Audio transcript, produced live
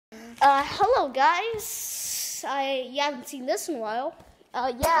Hello guys. You haven't seen this in a while.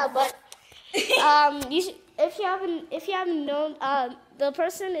 Yeah, but if you haven't known, the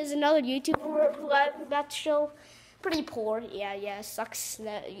person is another YouTuber who I'm about to show. Pretty poor. Yeah, sucks.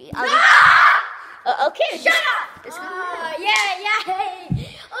 Okay. Shut up. Hey.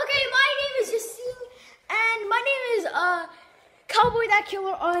 Okay, my name is Yassine, and my name is Cowboy that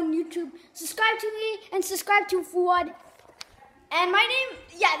Killer on YouTube. Subscribe to me and subscribe to Fuad. And my name,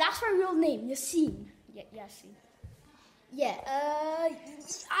 that's my real name, Yassine. Yassine. Yeah,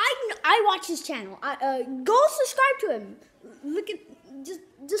 I watch his channel. Go subscribe to him. Look at,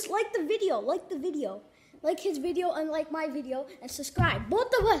 just like the video, like his video and like my video, and subscribe.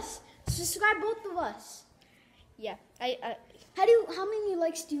 Both of us. Subscribe both of us. Yeah, How many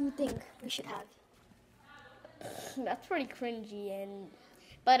likes do you think we should have? That's pretty cringy,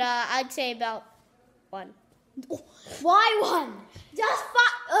 but I'd say about 1. Why 1? Just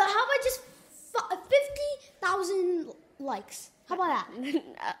how about just 50,000 likes? How about that?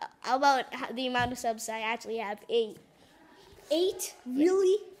 How about the amount of subs I actually have? 8. 8?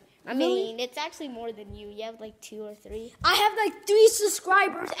 Really? I mean, it's actually more than you. You have like 2 or 3. I have like 3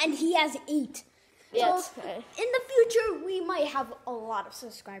 subscribers, and he has 8. Yes. So in the future, we might have a lot of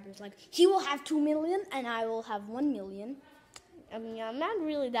subscribers. Like he will have 2 million, and I will have 1 million. I mean, I'm not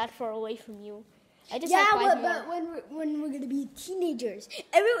really that far away from you. I just but when we're gonna be teenagers,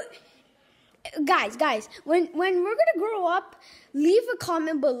 guys, when we're gonna grow up, leave a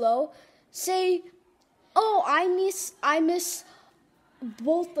comment below. Say, oh, I miss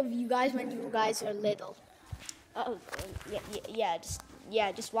both of you guys when you guys are little. Oh,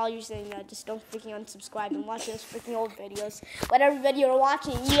 just while you're saying that, just don't freaking unsubscribe and watch those freaking old videos. Whatever video you're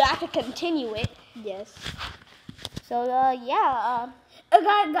watching, you have to continue it. Yes. So,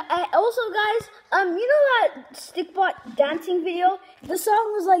 Also, guys, you know that Stickbot dancing video? The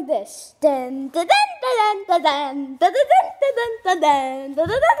song was like this. Hey,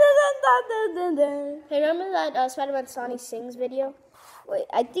 remember that Spider-Man Sonny Sings video? Wait,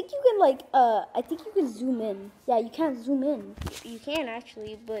 I think you can zoom in. Yeah, you can't zoom in. You can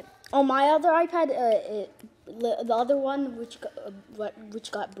actually, but on my other iPad, the other one which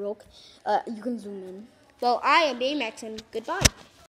got broke, you can zoom in. Well, I am Baymax, and goodbye.